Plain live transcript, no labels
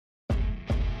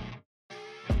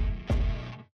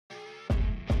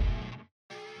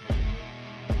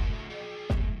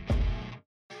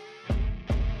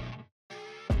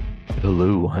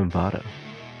Hello, I'm Vada,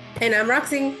 And I'm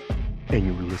Roxy. and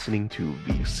you're listening to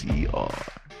VCR.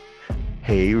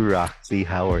 Hey, Roxy,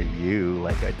 how are you?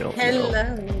 Like I don't know.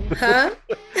 Hello. Huh?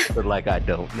 But like I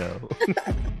don't know.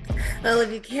 Well,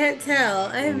 if you can't tell,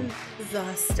 I'm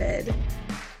exhausted.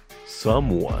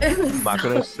 Someone, I'm I'm not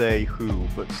gonna exhausted. say who,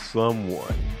 but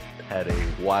someone had a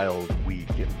wild week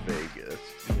in Vegas,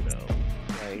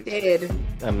 I ain't saying, Did.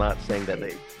 I'm not saying that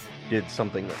they did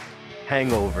something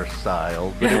hangover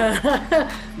style, but it was,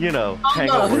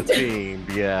 hangover Almost. themed.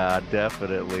 Yeah,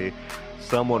 definitely.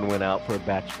 Someone went out for a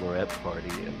bachelorette party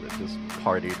and just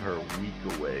partied her week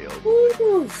away over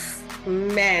Oof.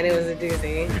 Man, it was a there.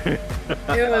 doozy.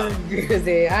 It was a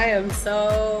doozy. I am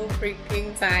so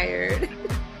freaking tired.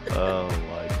 Oh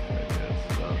my goodness.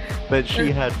 But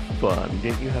she had fun.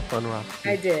 Didn't you have fun,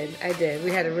 I Roxy? did. I did.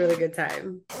 We had a really good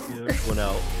time. Yeah, went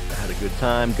out, had a good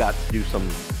time, got to do some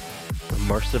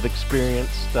immersive experience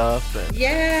stuff, and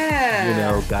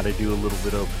Yeah. got to do a little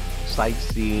bit of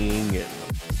sightseeing and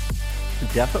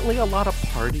definitely a lot of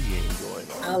partying going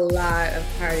A on. lot of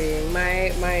partying.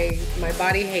 My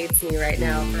body hates me right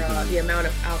now for the Hmm. amount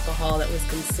of alcohol that was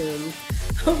consumed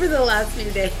over the last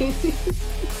few days.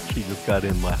 She just got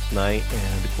in last night,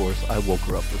 and of course, I woke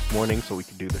her up this morning so we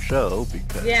could do the show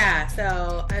because, Yeah,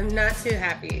 so I'm not too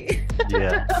happy.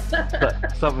 yeah, but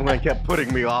something that kept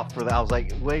putting me off for that. I was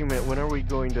like, wait a minute, when are we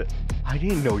going to? I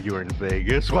didn't know you were in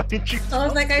Vegas. Why didn't you I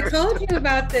was tell like, I me? told you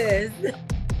about this.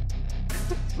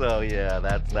 So yeah,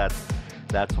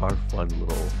 that's our fun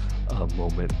little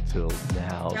moment till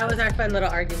now. That But was our fun little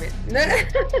argument. yeah,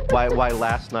 why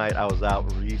last night I was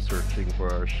out researching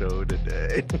for our show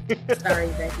today.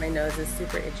 Sorry, Vic, my nose is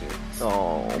super itchy.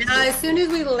 Oh, Now, poor as soon thing. as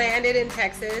we landed in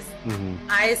Texas, Mhm.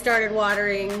 I started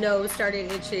watering, nose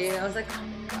started itching. I was like, oh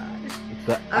my gosh,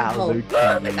 The I'm home.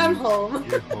 I'm allergies. home.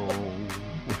 You're home.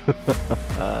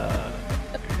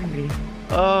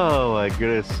 Oh my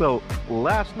goodness. So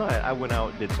last night I went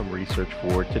out and did some research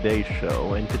for today's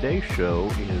show, and today's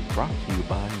show is brought to you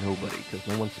by nobody because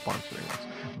no one's sponsoring us.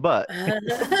 But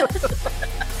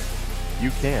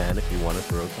you can if you want to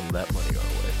throw some of that money our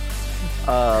way.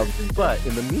 But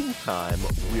in the meantime,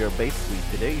 we are basically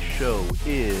today's show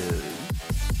is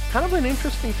kind of an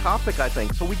interesting topic, I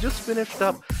think. So we just finished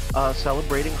up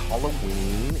celebrating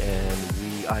Halloween,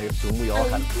 and I assume we all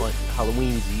had a fun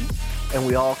Halloween and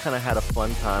we all kind of had a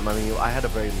fun time. I mean, I had a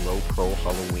very low pro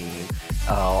Halloween.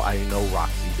 I know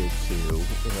Roxy did too.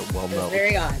 Well, It was no,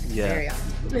 very odd. yes.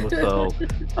 Very So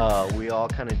odd. we all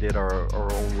kind of did our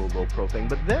own little low pro thing.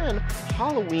 But then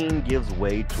Halloween gives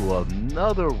way to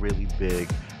another really big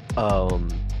um,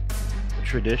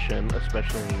 tradition,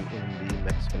 especially in the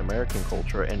Mexican American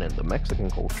culture and in the Mexican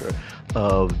culture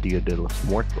of Dia de los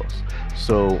Muertos,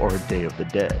 so or Day of the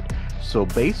Dead. So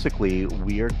basically,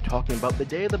 we are talking about the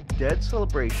Day of the Dead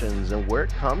celebrations and where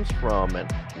it comes from and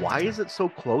why is it so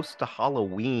close to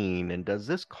Halloween and does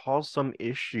this cause some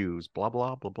issues? Blah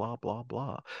blah blah blah blah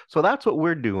blah. So that's what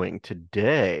we're doing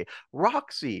today.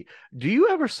 Roxy, do you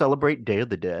ever celebrate Day of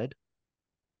the Dead?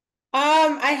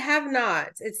 I have not.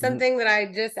 It's something that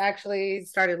I just actually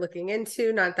started looking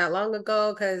into not that long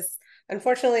ago because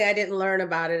unfortunately I didn't learn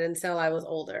about it until I was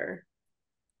older.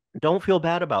 Don't feel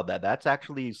bad about that. That's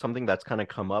actually something that's kind of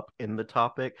come up in the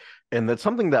topic. And that's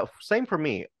something that, same for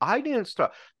me. I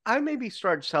maybe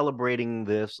started celebrating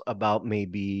this about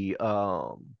maybe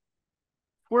 4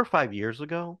 or 5 years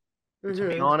ago. To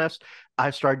be Mm-hmm. honest, I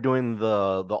started doing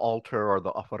the altar or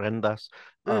the ofrendas,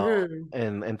 Mm-hmm.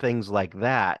 and things like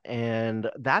that, and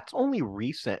that's only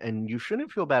recent. And you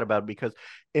shouldn't feel bad about it because,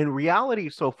 in reality,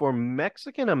 so for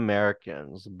Mexican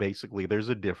Americans, basically, there's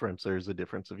a difference. There's a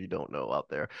difference if you don't know out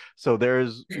there. So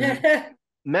there's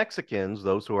Mexicans,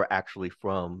 those who are actually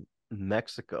from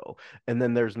Mexico. And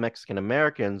then there's Mexican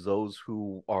Americans, those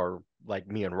who are like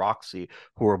me and Roxy,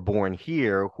 who are born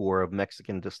here, who are of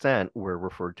Mexican descent, were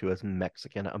referred to as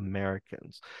Mexican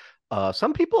Americans.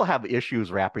 Some people have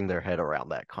issues wrapping their head around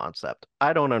that concept.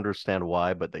 I don't understand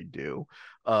why, but they do.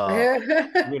 Uh,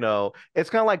 it's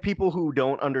kind of like people who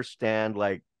don't understand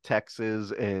like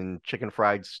Texas and chicken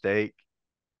fried steak.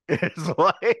 It's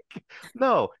like,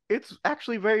 no, it's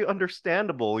actually very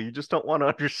understandable. You just don't want to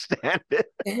understand it.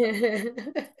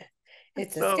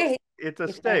 It's a So steak it's a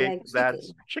if I steak like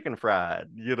that's chicken. chicken fried.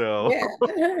 Yeah.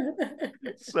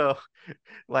 So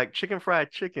like chicken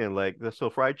fried chicken, like so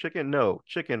fried chicken, no,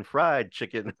 chicken fried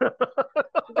chicken.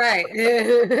 Right.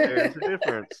 There's a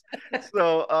difference.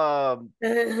 So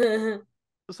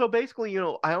so basically,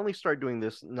 I only started doing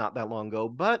this not that long ago,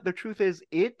 but the truth is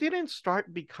it didn't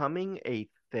start becoming a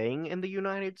thing in the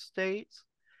United States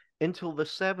until the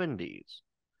 70s.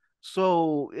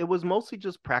 So it was mostly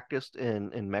just practiced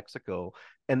in Mexico.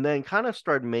 and then kind of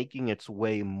started making its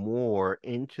way more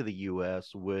into the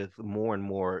US with more and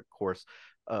more, of course,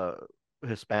 uh,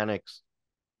 Hispanics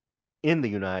in the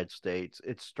United States.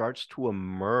 It starts to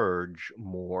emerge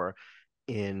more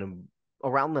in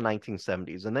around the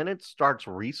 1970s, and then it starts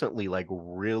recently like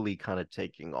really kind of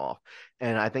taking off.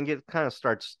 And I think it kind of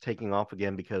starts taking off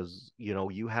again because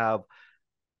you have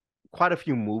quite a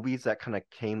few movies that kind of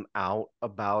came out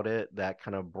about it that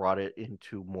kind of brought it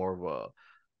into more of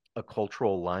a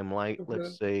cultural limelight, let's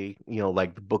Mhm. say,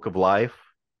 like the Book of Life,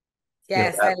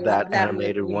 Yes, I that love that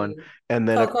animated one. movie. And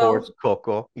then of course Coco.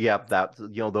 Coco. Yep, that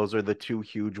those are the two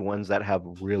huge ones that have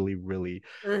really, really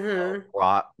Hmm.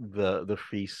 brought the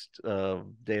feast of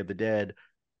Day of the Dead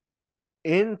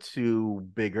into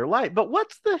bigger light. But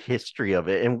what's the history of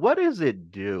it and what does it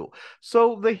do?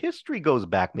 So the history goes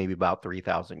back maybe about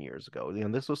 3,000 years ago.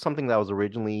 This was something that was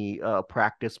originally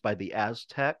practiced by the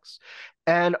Aztecs.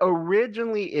 And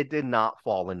originally it did not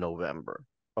fall in November.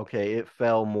 Okay, it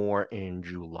fell more in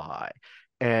July.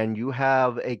 And you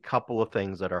have a couple of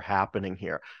things that are happening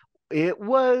here. It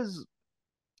was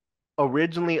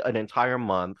originally an entire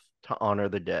month to honor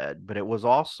the dead, but it was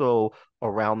also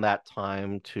around that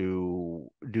time to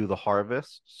do the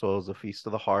harvest. So it was a feast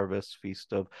of the harvest,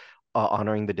 feast of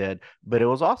honoring the dead, but it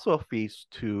was also a feast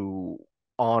to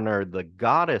honor the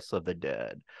goddess of the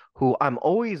dead, who I'm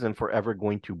always and forever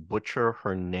going to butcher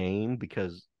her name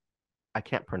because I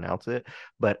can't pronounce it,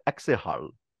 but Exihal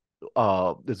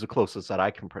is the closest that I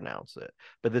can pronounce it.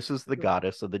 But this is the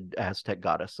goddess of the Aztec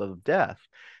goddess of death.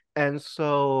 And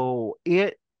so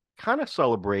it kind of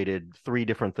celebrated three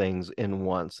different things in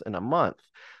once in a month.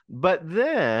 But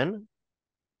then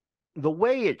the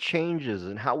way it changes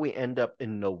and how we end up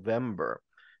in November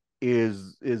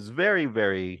is very,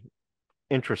 very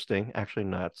interesting. Actually,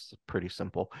 no, it's pretty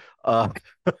simple. Uh,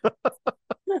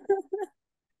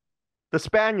 the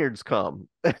Spaniards come.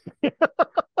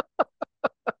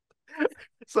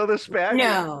 So the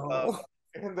Spaniards come No.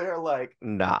 and they're like,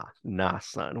 nah,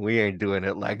 son, we ain't doing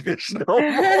it like this no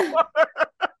more.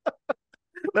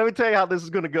 Let me tell you how this is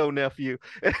going to go, nephew.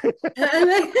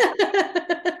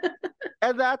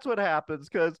 And that's what happens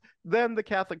because then the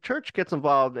Catholic Church gets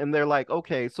involved and they're like,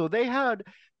 okay, so they had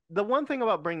the one thing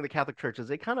about bringing the Catholic Church is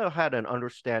they kind of had an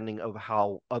understanding of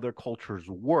how other cultures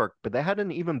work, but they had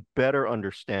an even better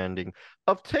understanding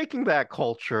of taking that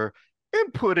culture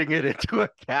and putting it into a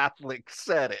Catholic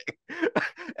setting.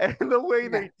 And the way Yeah.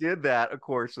 they did that, of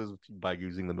course, is by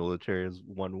using the military as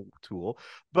one tool.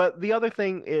 But the other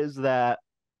thing is that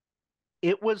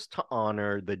it was to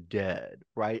honor the dead,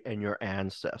 right? And your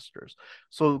ancestors.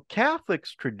 So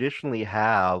Catholics traditionally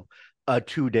have a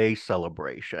 2 day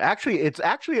celebration. Actually, it's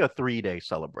actually a 3 day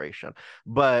celebration,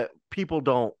 but people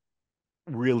don't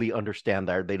really understand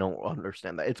that. Or they don't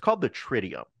understand that. It's called the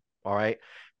Triduum, all right?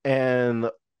 And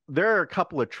there are a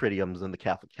couple of Triduums in the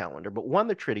Catholic calendar, but one of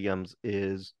the Triduums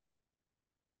is,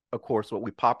 of course, what we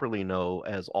popularly know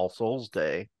as All Souls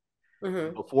Day.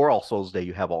 Hmm. Before All Souls Day,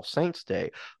 you have All Saints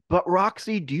Day. But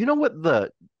Roxy, do you know what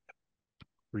the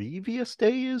previous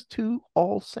day is to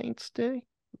All Saints Day?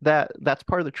 That's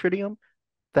part of the Triduum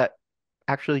that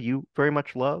actually you very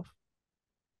much love.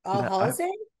 All That I Hallows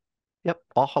Day? Yep,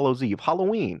 All Hallows Eve,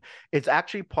 Halloween. It's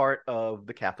actually part of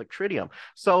the Catholic Triduum.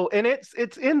 So, and it's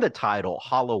in the title,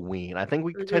 Halloween. I think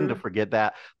we tend to Hmm. forget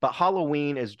that, but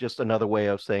Halloween is just another way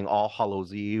of saying All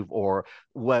Hallows Eve, or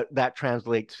what that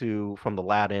translates to from the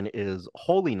Latin is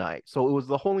Holy Night. So it was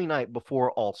the Holy Night before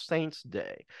All Saints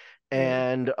Day.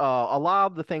 And a lot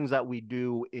of the things that we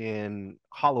do in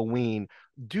Halloween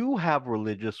do have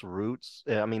religious roots.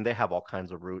 I mean, they have all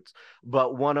kinds of roots,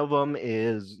 but one of them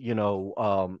is,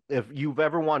 if you've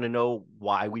ever want to know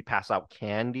why we pass out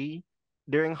candy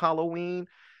during Halloween,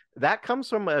 that comes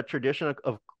from a tradition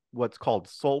of what's called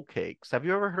soul cakes. Have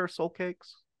you ever heard of soul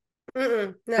cakes?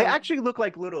 They No. actually look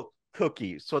like little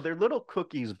cookies. So they're little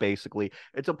cookies, basically.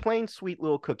 It's a plain sweet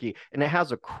little cookie, and it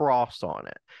has a cross on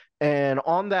it. And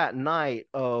on that night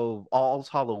of All's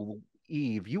Hallow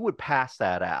Eve, you would pass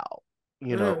that out,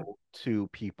 Hmm. to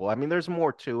people. I mean, there's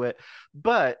more to it,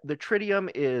 but the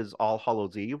Triduum is All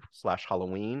Hallows Eve /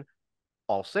 Halloween,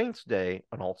 All Saints Day,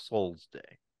 and All Souls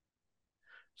Day.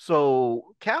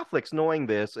 So Catholics knowing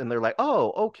this, and they're like,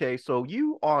 oh, okay, so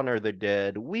you honor the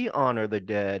dead, we honor the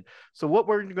dead. So what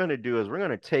we're going to do is we're going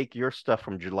to take your stuff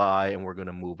from July and we're going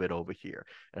to move it over here.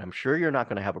 And I'm sure you're not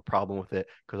going to have a problem with it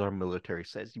because our military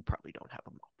says you probably don't have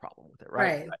a problem with it,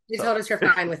 right? Right. They So told us you're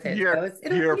fine with it. So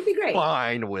you're it'll be great.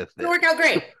 fine with It'll it. work out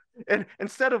great. And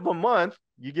instead of a month,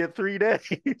 you get 3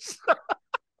 days.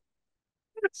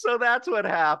 So that's what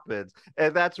happens,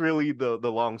 and that's really the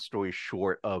long story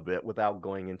short of it without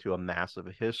going into a massive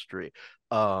history.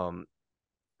 um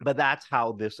But that's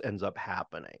how this ends up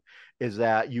happening, is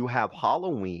that you have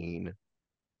Halloween,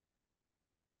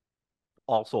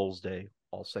 All Souls Day,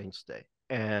 All Saints Day,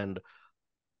 and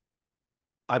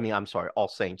I mean, I'm sorry, All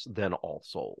Saints, then All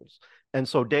Souls. And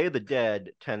so Day of the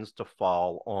Dead tends to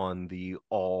fall on the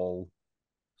All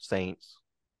Saints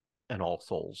and All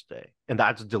Souls Day. And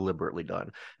that's deliberately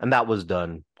done. And that was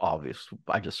done, obvious.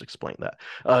 I just explained that.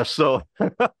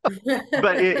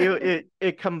 But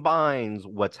it combines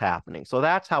what's happening. So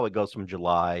that's how it goes from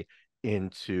July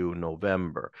into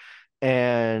November.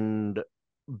 And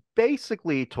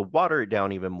basically, to water it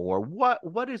down even more,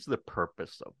 what is the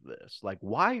purpose of this? Like,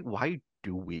 why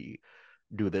do we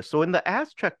do this? So in the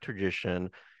Aztec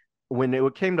tradition, when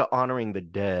it came to honoring the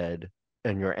dead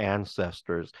and your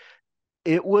ancestors,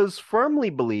 it was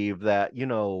firmly believed that,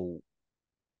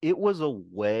 it was a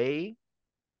way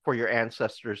for your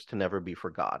ancestors to never be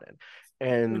forgotten.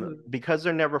 And Mhm. because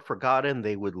they're never forgotten,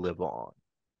 they would live on,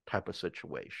 type of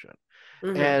situation.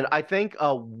 And Mhm. I think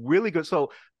a really good,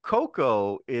 so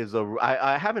Coco is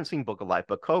I haven't seen Book of Life,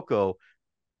 but Coco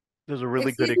is a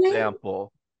really good Excuse me?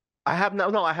 example. I have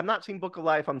no, I have not seen Book of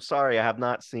Life. I'm sorry, I have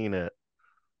not seen it.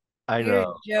 I You're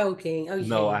know. joking.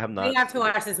 No, I Okay. have We not have to seen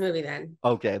it. watch this movie then.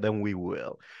 Okay, then we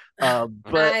will.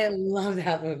 But I love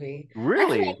that movie. Actually, I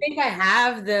really, think I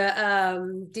have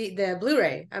the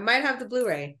Blu-ray. I might have the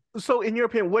Blu-ray. so in your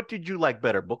opinion, what did you like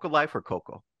better, Book of Life or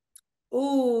Coco?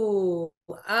 Ooh.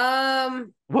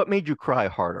 Um What made you cry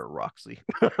harder, Roxy?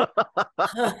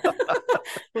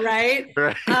 right?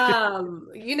 Right.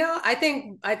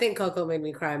 I think Coco made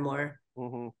me cry more.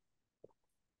 Hmm.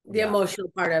 The Yeah,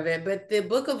 emotional part of it, but the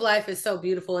Book of Life is so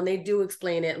beautiful and they do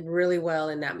explain it really well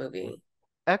in that movie.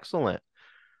 excellent.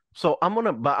 But I'm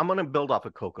gonna build off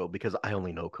of Coco because I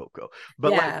only know Coco.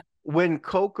 But like Yeah. when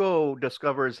Coco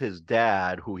discovers his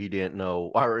dad, who he didn't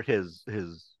know, or his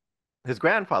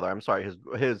grandfather, I'm sorry,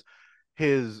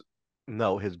 his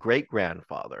no, his great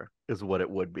grandfather is what it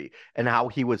would be, and how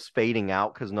he was fading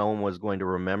out because no one was going to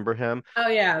remember him. Oh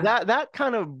yeah. That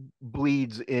kind of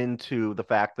bleeds into the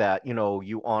fact that,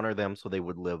 you honor them so they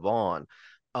would live on.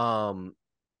 Um,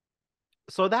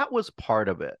 so that was part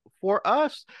of it. For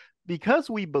us, because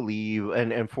we believe,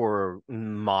 and for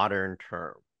modern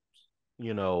terms,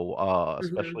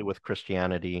 especially Mhm. with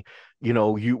Christianity,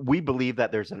 we believe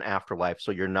that there's an afterlife,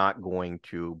 so you're not going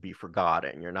to be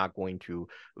forgotten. You're not going to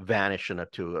vanish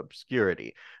into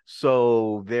obscurity.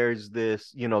 So there's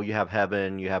this, you have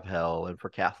heaven, you have hell, and for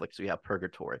Catholics, you have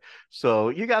purgatory. So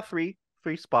you got three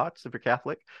spots if you're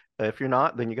Catholic. If you're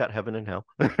not, then you got heaven and hell.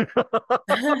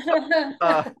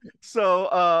 Uh,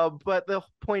 but the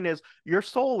point is, your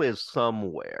soul is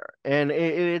somewhere, and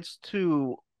it's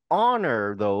to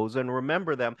honor those and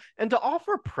remember them and to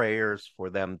offer prayers for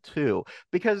them too.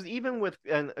 Because even with,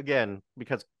 and again,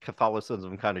 because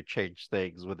Catholicism kind of changed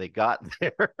things when they got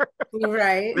there,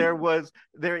 Right.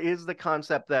 there is the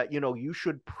concept that, you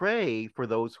should pray for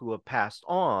those who have passed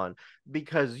on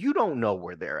because you don't know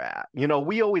where they're at.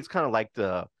 We always kind of like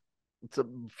to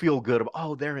feel good about,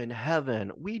 oh, they're in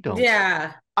heaven. We don't.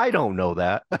 Yeah. I don't know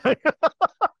that.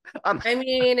 I'm, I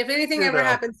mean, if anything you ever know,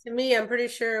 happens to me, I'm pretty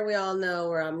sure we all know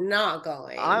where I'm not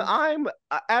going. I'm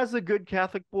as a good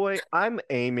Catholic boy, I'm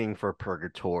aiming for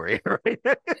purgatory, right?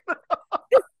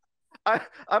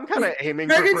 I'm kind of aiming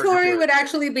for Purgatory purgatory. would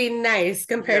actually be nice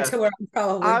compared Yes. to where I'm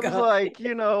probably I was going. like,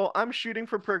 I'm shooting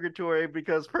for purgatory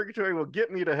because purgatory will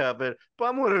get me to heaven,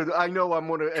 but I know I'm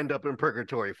gonna end up in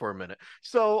purgatory for a minute.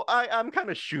 So I'm kind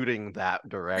of shooting that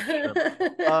direction.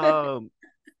 Um,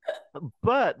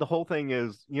 but the whole thing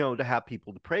is, to have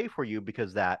people to pray for you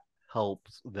because that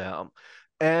helps them.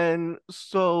 And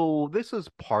so this is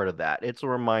part of that. It's a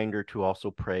reminder to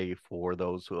also pray for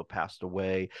those who have passed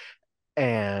away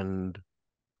and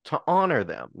to honor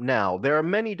them. Now, there are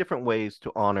many different ways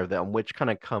to honor them, which kind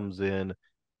of comes in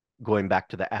going back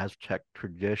to the Aztec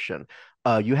tradition.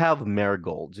 You have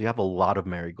marigolds. You have a lot of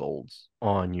marigolds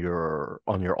on your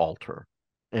altar,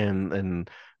 and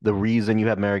the reason you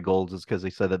have marigolds is because they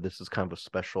said that this is kind of a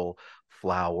special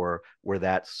flower where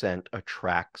that scent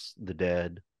attracts the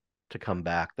dead to come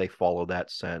back. They follow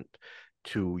that scent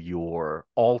to your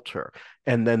altar.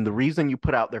 And then the reason you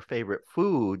put out their favorite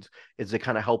foods is to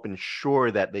kind of help ensure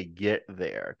that they get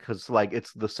there. Because, like,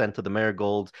 it's the scent of the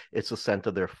marigolds, it's the scent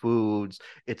of their foods,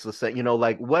 it's the scent,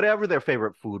 like whatever their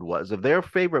favorite food was. If their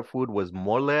favorite food was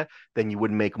mole, then you would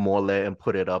make mole and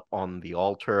put it up on the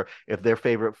altar. If their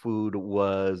favorite food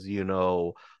was, I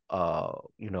don't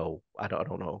know,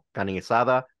 carne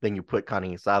asada, then you put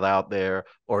carne asada out there,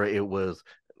 or it was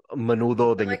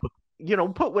menudo, then you Like,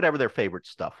 put whatever their favorite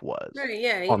stuff was right,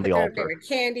 yeah, you on the put their altar. favorite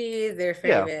candies, their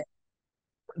Yeah. favorite.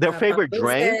 Their favorite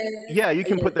drink. Pampusas, Yeah, you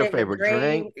can your put their favorite favorite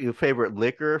drink, drink. your favorite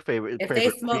liquor, If they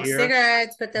favorite smoke beer.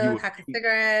 cigarettes, put You them a would, pack of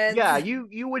cigarettes. yeah,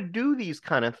 you would do these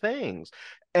kind of things.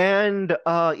 And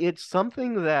it's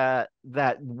something that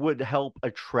would help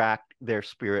attract their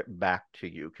spirit back to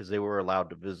you because they were allowed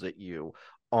to visit you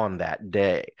on that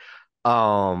day.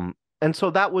 And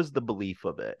so that was the belief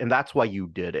of it, and that's why you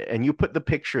did it. And you put the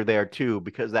picture there too,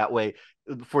 because that way,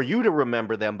 for you to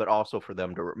remember them, but also for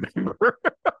them to remember.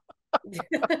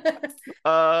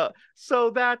 So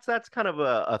that's kind of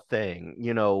a thing,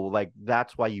 like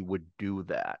that's why you would do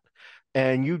that.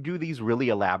 And you do these really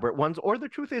elaborate ones, or the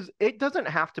truth is, it doesn't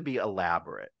have to be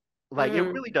elaborate. Like it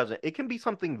really Mhm. doesn't. It can be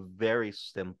something very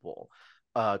simple,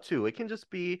 too. It can just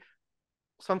be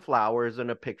some flowers and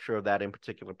a picture of that in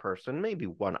particular person, maybe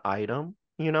one item.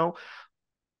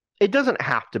 It doesn't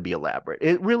have to be elaborate.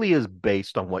 It really is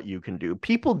based on what you can do.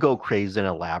 People go crazy and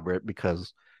elaborate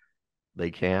because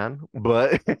they can,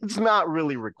 but it's not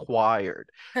really required.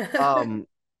 Um,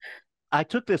 I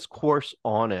took this course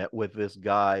on it with this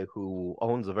guy who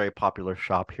owns a very popular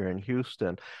shop here in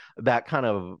Houston that kind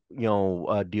of,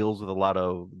 deals with a lot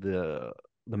of the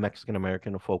Mexican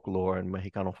American folklore and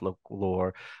Mexicano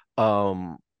folklore.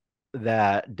 Um,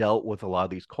 that dealt with a lot of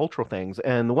these cultural things.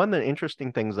 And one of the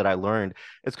interesting things that I learned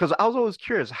is because I was always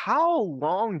curious, how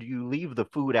long do you leave the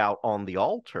food out on the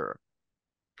altar?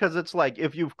 Because it's like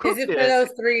if you've Is cooked it for it,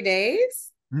 those 3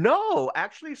 days? no,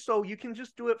 actually, so you can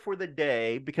just do it for the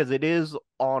day because it is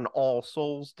on All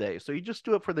Souls Day. So you just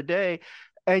do it for the day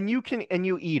and you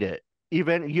eat it.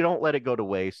 Even you don't let it go to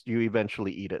waste. You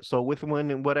eventually eat it. So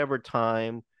within whatever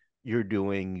time you're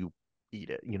doing, you eat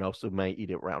it. So you might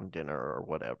eat it around dinner or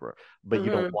whatever, but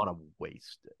you don't Hmm. want to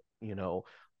waste it.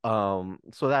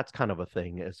 So that's kind of a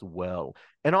thing as well.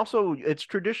 And also it's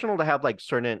traditional to have like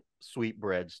certain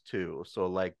sweetbreads too. So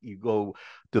like you go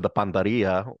to the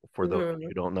pandaria, for those of you Hmm.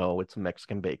 who don't know, it's a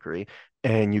Mexican bakery,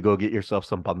 and you go get yourself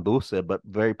some pan dulce, but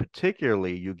very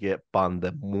particularly you get pan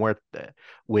de muerte,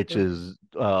 which is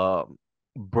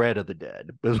bread of the dead,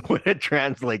 is what it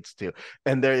translates to.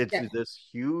 And there it's Yeah. this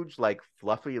huge, like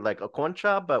fluffy, like a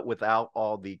concha, but without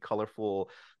all the colorful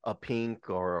pink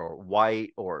or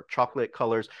white or chocolate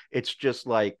colors. It's just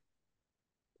like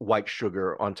white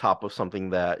sugar on top of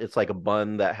something that it's like a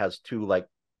bun that has two like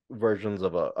versions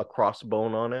of a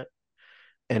crossbone on it,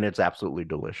 and it's absolutely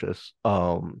delicious.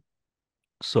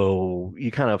 So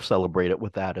you kind of celebrate it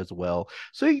with that as well.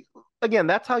 So again,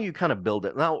 that's how you kind of build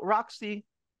it. Now, Roxy,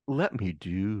 let me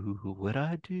do what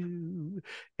I do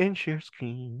and share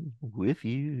screen with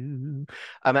you.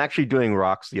 I'm actually doing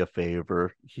Roxy a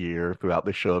favor here throughout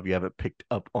the show. If you haven't picked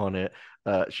up on it,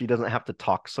 she doesn't have to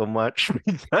talk so much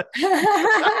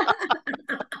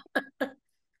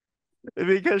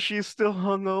because she's still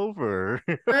hungover.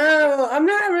 Oh, I'm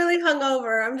not really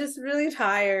hungover. I'm just really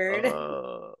tired.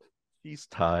 Uh, he's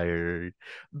tired.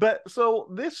 But so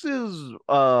this is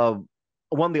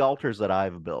one of the altars that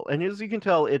I've built. And as you can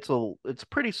tell, it's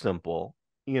pretty simple,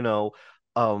 you know.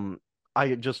 Um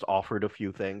I just offered a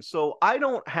few things. So I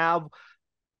don't have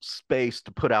space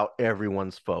to put out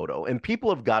everyone's photo. And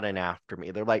people have gotten after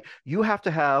me. They're like, "You have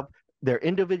to have their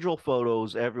individual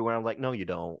photos everywhere." I'm like, "No, you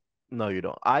don't. No, you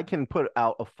don't. I can put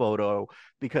out a photo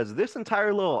because this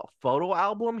entire little photo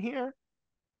album here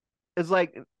is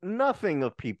like nothing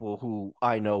of people who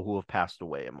I know who have passed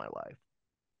away in my life.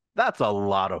 That's a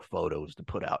lot of photos to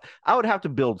put out. I would have to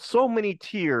build so many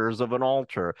tiers of an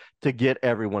altar to get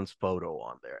everyone's photo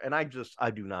on there. And I do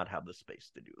not have the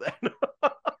space to do that.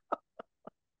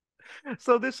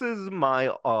 So this is my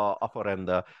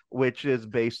ofrenda, which is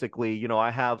basically,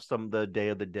 I have some of the Day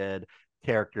of the Dead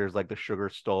characters like the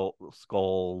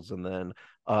skulls, and then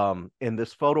in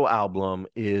this photo album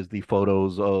is the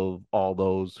photos of all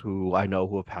those who I know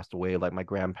who have passed away, like my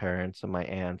grandparents and my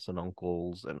aunts and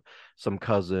uncles and some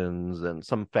cousins and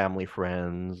some family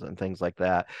friends and things like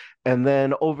that. And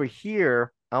then over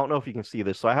here, I don't know if you can see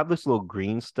this. So I have this little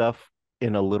green stuff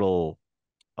in a little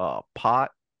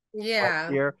pot right Yeah.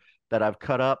 here that I've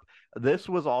cut up. This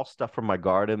was all stuff from my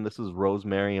garden. This is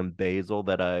rosemary and basil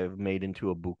that I've made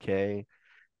into a bouquet.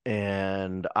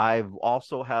 And I've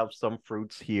also have some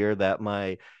fruits here that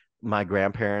my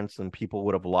grandparents and people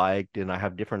would have liked, and I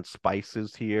have different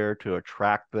spices here to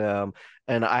attract them.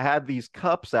 And I had these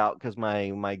cups out because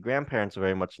my grandparents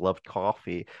very much loved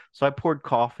coffee. So I poured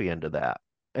coffee into that.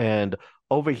 And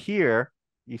over here,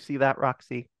 you see that,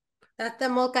 Roxy? That's the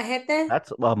molcajete.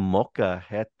 That's a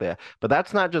molcajete, but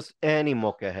that's not just any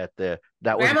molcajete.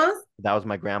 That was Grandma's? That was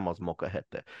my grandma's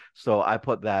molcajete. So I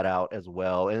put that out as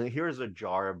well. And here's a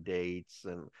jar of dates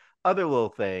and other little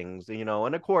things, And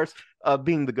of course,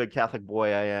 being the good Catholic boy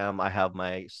I am, I have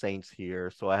my saints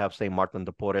here. So I have Saint Martin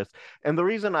de Porres. And the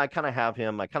reason I kind of have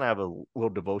him, I kind of have a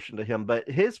little devotion to him, but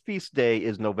his feast day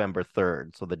is November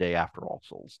 3rd, so the day after All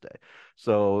Souls Day.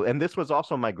 So, and this was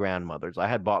also my grandmother's. I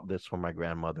had bought this for my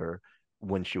grandmother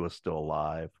when she was still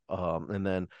alive. And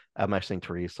then I have my Saint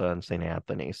Teresa and Saint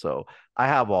Anthony. So I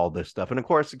have all this stuff. And of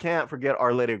course, you can't forget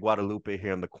Our Lady of Guadalupe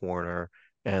here in the corner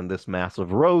and this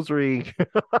massive rosary.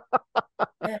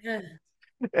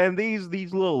 And these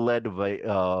little lead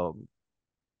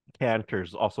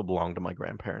canters also belong to my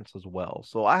grandparents as well.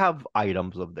 So I have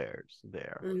items of theirs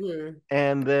there. Hmm.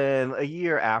 And then a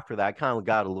year after that, I kind of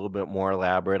got a little bit more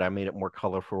elaborate. I made it more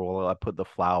colorful. I put the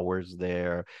flowers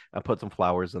there. I put some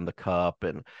flowers in the cup.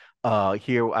 And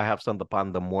here I have some the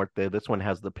pan de muerte. This one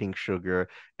has the pink sugar.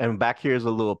 And back here is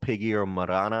a little piggy or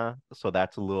marana. So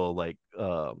that's a little like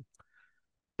pan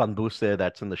dulce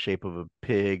that's in the shape of a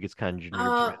pig. It's kind of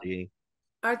Uh, gingerbready.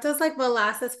 aren't those like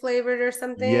molasses flavored or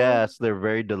something? Yes, they're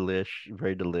very delish,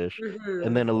 very delish. And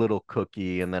Hmm. then a little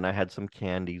cookie, and then I had some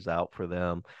candies out for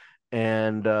them.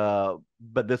 And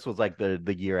but this was like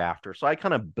the year after. So I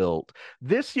kind of built.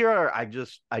 This year I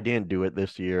didn't do it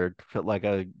this year. Felt like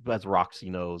a as Roxy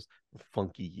knows,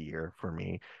 funky year for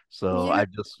me. So You know, I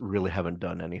just really haven't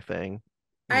done anything.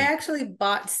 I You actually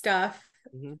bought stuff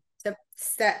know? to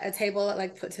set a table,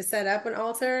 like put to set up an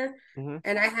altar, Hmm.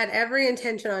 and I had every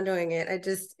intention on doing it. It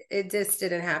just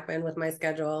didn't happen with my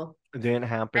schedule. It didn't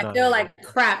happen I on feel your like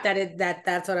crap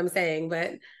that's what I'm saying,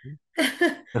 but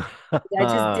I just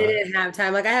end. didn't have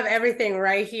time. Like I have everything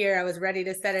right here. I was ready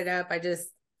to set it up. I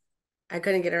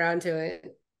couldn't get around to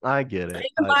it. I get I it.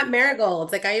 even bought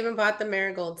marigolds. Like I even bought the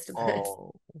marigolds to put.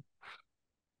 Oh,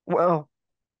 well.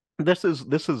 This is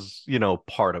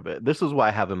part of it. This is what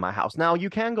I have in my house. Now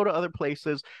you can go to other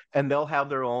places and they'll have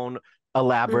their own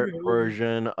elaborate Mhm.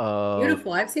 version of.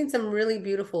 Beautiful. I've seen some really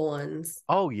beautiful ones.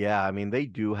 Oh yeah, I mean they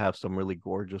do have some really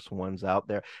gorgeous ones out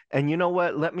there. And you know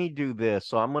what? Let me do this.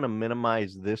 So I'm going to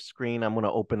minimize this screen. I'm going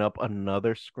to open up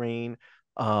another screen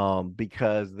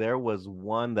because there was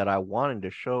one that I wanted to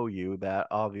show you that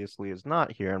obviously is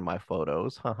not here in my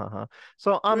photos.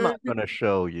 So I'm not going to Mhm.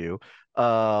 show you.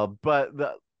 But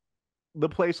the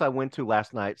place I went to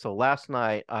last night. So last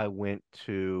night I went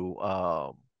to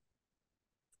a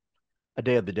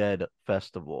Day of the Dead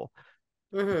festival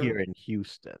here Mhm. in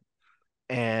Houston.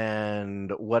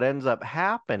 And what ends up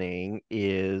happening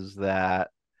is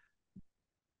that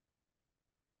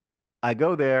I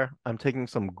go there, I'm taking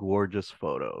some gorgeous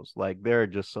photos. Like there are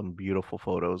just some beautiful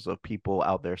photos of people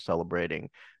out there celebrating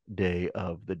Day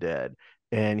of the Dead.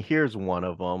 And here's one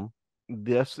of them.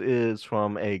 This is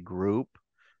from a group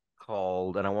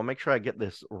called, and I want to make sure I get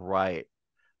this right,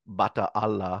 Bata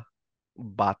Allah.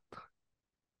 Batala,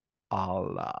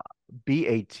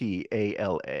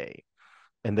 Batala.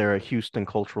 And they're a Houston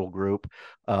cultural group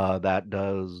that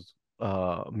does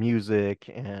music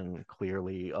and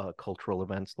clearly cultural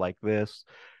events like this.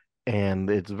 And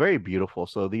it's very beautiful.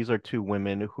 So these are two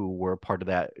women who were part of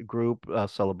that group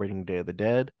celebrating Day of the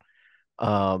Dead.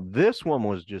 This one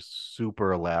was just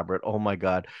super elaborate. Oh my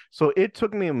God. So it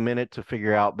took me a minute to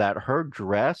figure out that her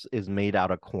dress is made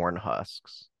out of corn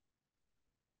husks,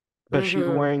 but she's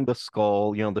Mhm. wearing the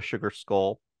skull, the sugar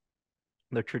skull,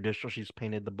 the traditional. She's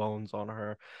painted the bones on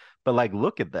her. But like,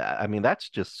 look at that. I mean, that's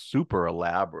just super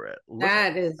elaborate. Look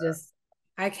at That is that. just,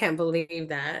 I can't believe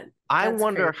that. I That's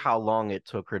wonder crazy. how long it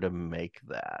took her to make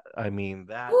that. I mean,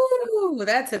 Ooh,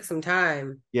 that took some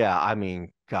time. yeah, I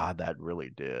mean, God, that really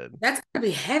did. That's gonna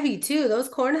be heavy too. Those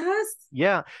corn husks?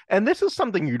 Yeah. And this is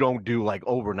something you don't do like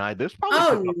overnight. This probably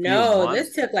took Oh a few no, this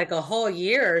months. took like a whole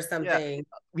year or Yeah. something.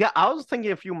 Yeah, I was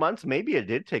thinking a few months. Maybe it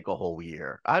did take a whole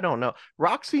year. I don't know.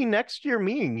 Roxy, next year,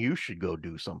 me and you should go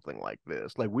do something like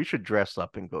this. Like, we should dress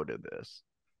up and go to this.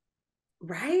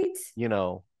 Right?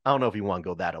 I don't know if you want to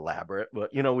go that elaborate,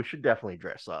 but we should definitely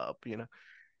dress up.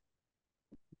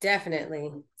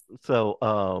 Definitely.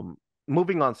 So,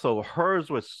 moving on. So hers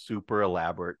was super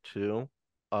elaborate too.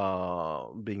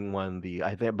 Being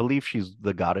I believe she's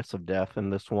the goddess of death in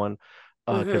this one,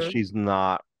 because Hmm. she's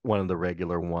not one of the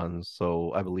regular ones.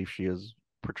 So I believe she is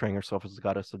portraying herself as the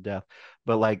goddess of death.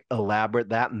 But like elaborate,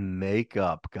 that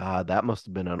makeup, God, that must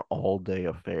have been an all-day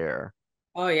affair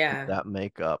Oh with yeah. that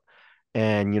makeup.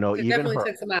 And It even definitely her.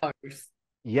 took some hours.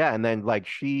 Yeah, and then like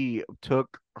she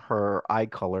took her eye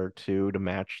color too to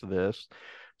match this.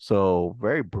 So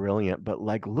very brilliant, but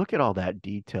like look at all that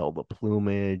detail, the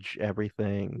plumage,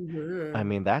 everything. I Hmm.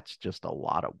 mean, that's just a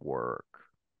lot of work.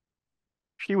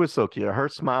 She was so cute. Her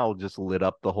smile just lit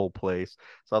up the whole place.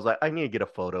 So I was like, I need to get a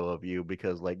photo of you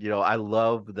because, like, I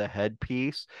love the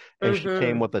headpiece. And she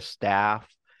came Mm-hmm. with a staff.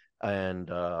 And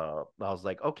I was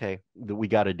like, okay, we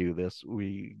got to do this.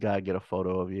 We got to get a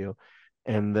photo of you.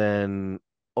 And then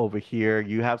over here,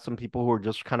 you have some people who are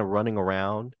just kind of running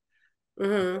around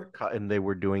Mm-hmm. and they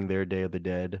were doing their Day of the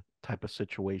Dead type of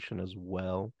situation as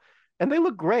well. And they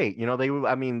look great.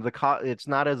 I mean, it's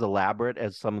not as elaborate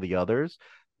as some of the others,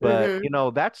 but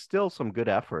Mm-hmm. that's still some good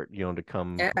effort, to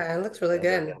come Yeah, put it looks really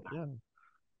together. good.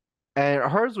 Yeah.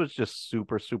 And hers was just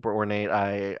super, super ornate.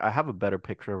 I have a better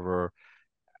picture of her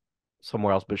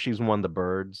somewhere else, but she's one of the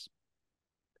birds.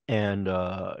 And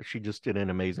she just did an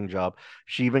amazing job.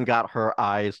 She even got her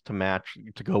eyes to match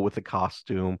to go with the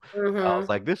costume. I was Mm-hmm.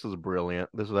 like, this is brilliant.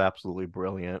 This is absolutely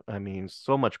brilliant. I mean,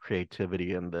 so much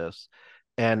creativity in this.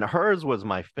 And hers was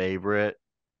my favorite.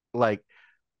 Like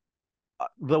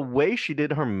the way she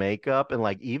did her makeup and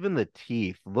like even the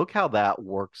teeth, look how that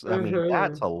works. I mean,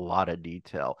 that's Mm-hmm. a lot of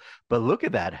detail. But look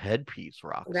at that headpiece,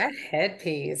 Rox. That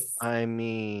headpiece. I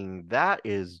mean, that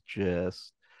is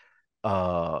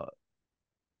uh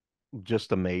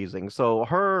just amazing. So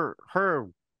her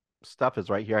stuff is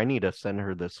right here. I need to send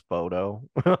her this photo.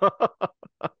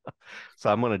 So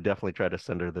I'm gonna definitely try to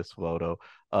send her this photo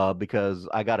because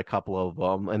I got a couple of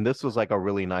them and this was like a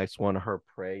really nice one, her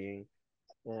praying.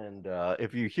 And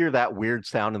if you hear that weird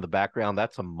sound in the background,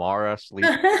 that's Amara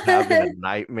sleeping, having a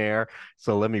nightmare.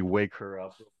 So let me wake her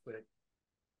up real quick.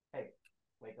 Hey,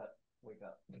 wake up, wake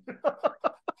up.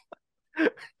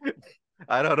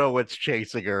 I don't know what's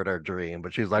chasing her in her dream,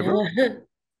 but she's like,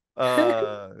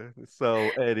 uh, so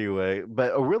anyway,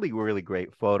 but a really, really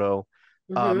great photo.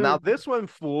 Now Mm-hmm. this one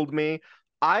fooled me.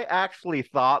 I actually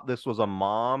thought this was a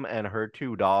mom and her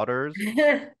two daughters.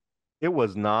 It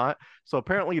was not. So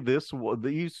apparently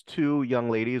these two young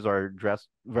ladies are dressed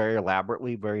very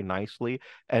elaborately, very nicely,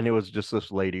 and it was just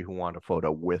this lady who wanted a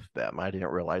photo with them. I didn't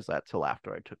realize that till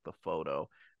after I took the photo.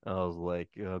 I was like,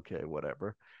 okay,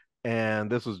 whatever. And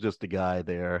this was just a guy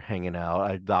there hanging out.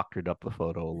 I doctored up the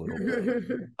photo a little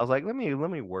bit. I was like, let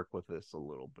me work with this a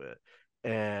little bit.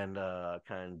 And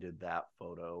kind of did that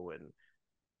photo and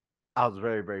I was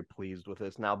very, very pleased with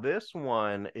this. Now, this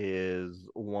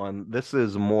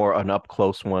is more an up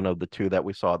close one of the two that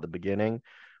we saw at the beginning,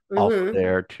 also Mm-hmm.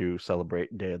 there to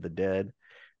celebrate Day of the Dead.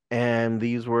 And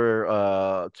these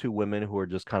were two women who were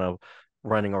just kind of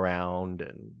running around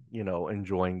and,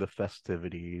 enjoying the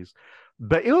festivities.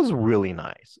 But it was really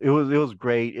nice. It was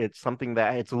great. It's a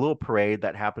little parade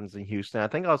that happens in Houston. I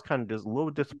think I was kind of just a little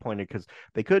disappointed because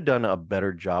they could have done a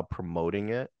better job promoting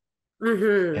it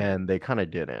Mm-hmm. and they kind of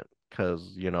didn't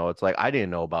because it's like I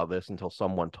didn't know about this until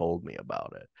someone told me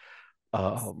about it.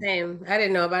 Same. I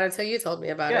didn't know about it till you told me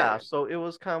about Yeah, it. so it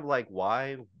was kind of like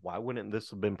why wouldn't this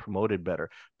have been promoted better?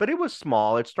 But it was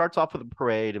small. It starts off with a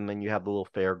parade and then you have the little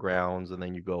fairgrounds and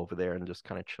then you go over there and just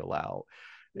kind of chill out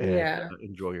and Yeah.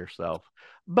 enjoy yourself.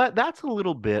 But that's a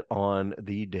little bit on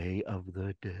the Day of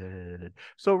the Dead.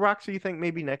 So Roxy, you think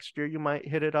maybe next year you might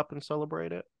hit it up and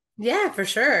celebrate it? Yeah, for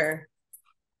sure.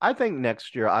 I think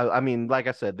next year, I mean, like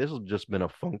I said, this has just been a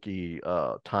funky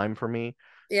time for me.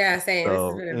 Yeah, same. This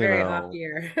has So, been a very off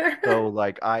year.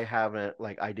 like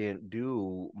I didn't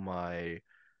do my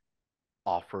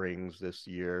offerings this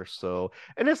year. So,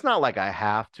 and it's not like I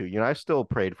have to, I still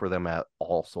prayed for them at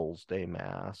All Souls Day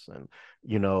Mass. And,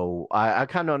 I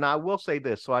kind of, now I will say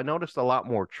this. So I noticed a lot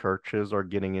more churches are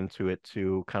getting into it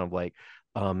too, kind of like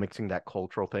mixing that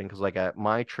cultural thing. Cause like at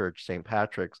my church, St.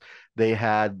 Patrick's, they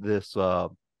had this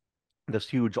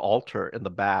huge altar in the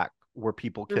back where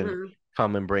people can Hmm.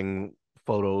 come and bring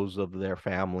photos of their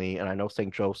family. And I know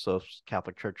St. Joseph's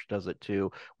Catholic Church does it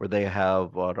too, where they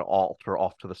have an altar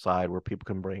off to the side where people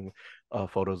can bring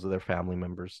photos of their family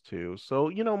members too. So,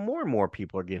 more and more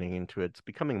people are getting into it. It's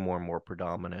becoming more and more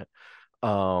predominant.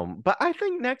 But I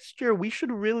think next year we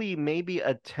should really maybe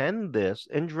attend this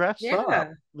and dress up,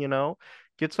 Yeah,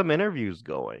 get some interviews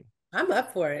going. I'm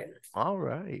up for it. All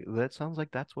right. That sounds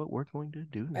like that's what we're going to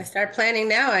do I next. start planning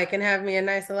now. I can have me a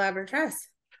nice elaborate dress.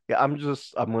 Yeah, I'm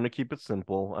going to keep it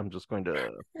simple. I'm just going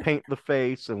to paint the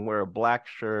face and wear a black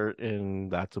shirt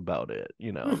and that's about it.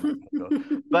 I'm not gonna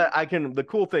go. But the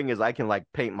cool thing is I can like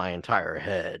paint my entire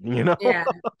head, Yeah.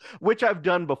 which I've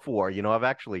done before. I've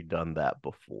actually done that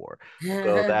before.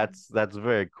 So that's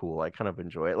very cool. I kind of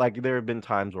enjoy it. Like there have been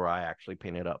times where I actually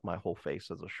painted up my whole face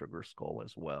as a sugar skull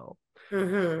as well.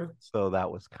 Hmm. So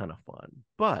that was kind of fun.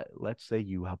 But let's say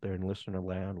you out there in listener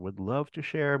land would love to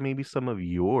share maybe some of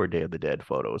your Day of the Dead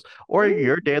photos or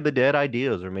your Day of the Dead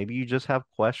ideas, or maybe you just have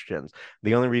questions.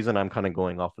 The only reason I'm kind of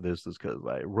going off of this is because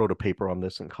I wrote a paper on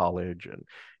this in college, and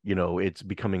it's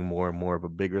becoming more and more of a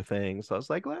bigger thing. So I was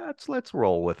like, let's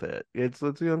roll with it. It's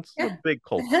a Yeah. big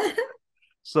culture.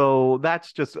 So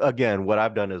that's just, again, what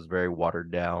I've done is very watered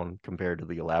down compared to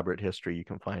the elaborate history you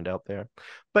can find out there.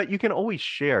 But you can always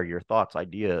share your thoughts,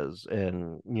 ideas,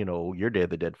 and, your Day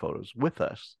of the Dead photos with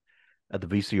us at the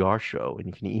VCR show. And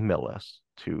you can email us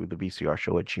to the VCR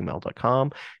show at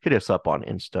gmail.com. Hit us up on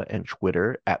Insta and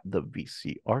Twitter at the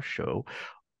VCR show.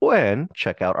 And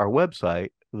check out our website,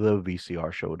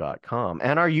 thevcrshow.com,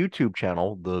 and our YouTube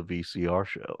channel, The VCR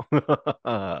Show.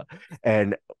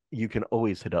 And you can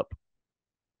always hit up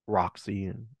Roxy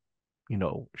and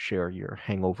share your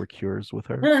hangover cures with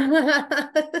her.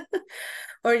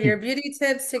 Or your beauty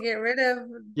tips to get rid of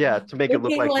Yeah, to make it look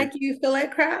looking like like you feel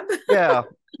like crap. yeah,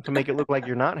 to make it look like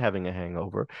you're not having a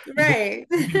hangover. You can Right.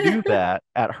 you can do that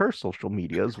at her social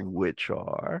medias, which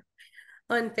are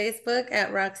On Facebook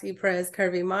at Roxy Perez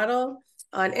Curvy Model,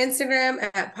 on Instagram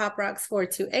at Pop Rocks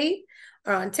 428,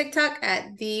 or on TikTok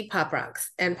at the Pop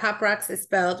Rocks. And Pop Rocks is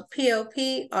spelled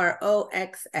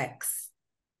POPROXX.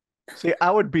 see, I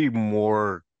would be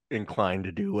more inclined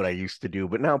to do what I used to do,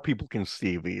 but now people can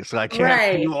see me, so I can't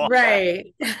Right, do all that. right.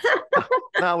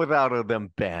 Not without them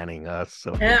banning us.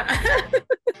 So, Yeah.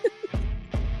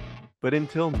 but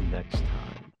until next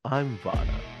time, I'm Vada,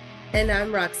 And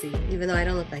I'm Roxy, even though I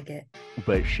don't look like it.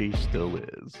 but she still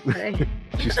is. I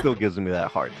She still gives me that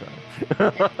hard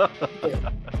time.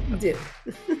 do.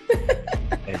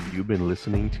 And you've been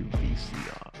listening to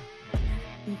VCR.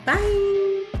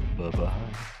 Bye. Bye-bye.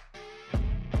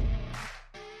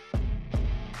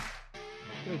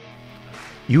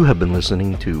 You have been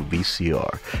listening to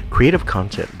VCR, creative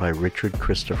content by Richard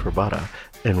Christopher Vada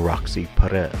and Roxy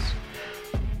Perez.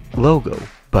 Logo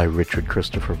by Richard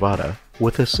Christopher Vada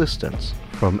with assistance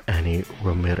from Annie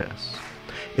Ramirez.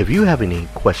 If you have any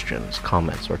questions,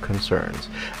 comments, or concerns,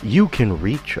 you can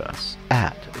reach us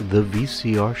at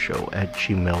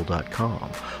thevcrshow@gmail.com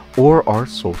or our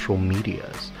social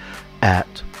medias at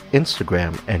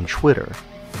Instagram and Twitter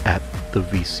at the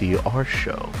VCR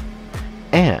Show.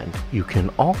 And you can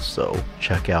also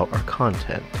check out our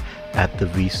content at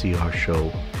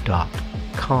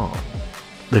thevcrshow.com.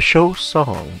 The show's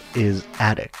song is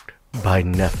Addict by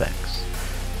Nefex,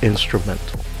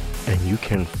 instrumental, and you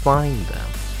can find them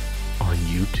on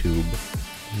YouTube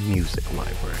Music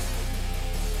Library.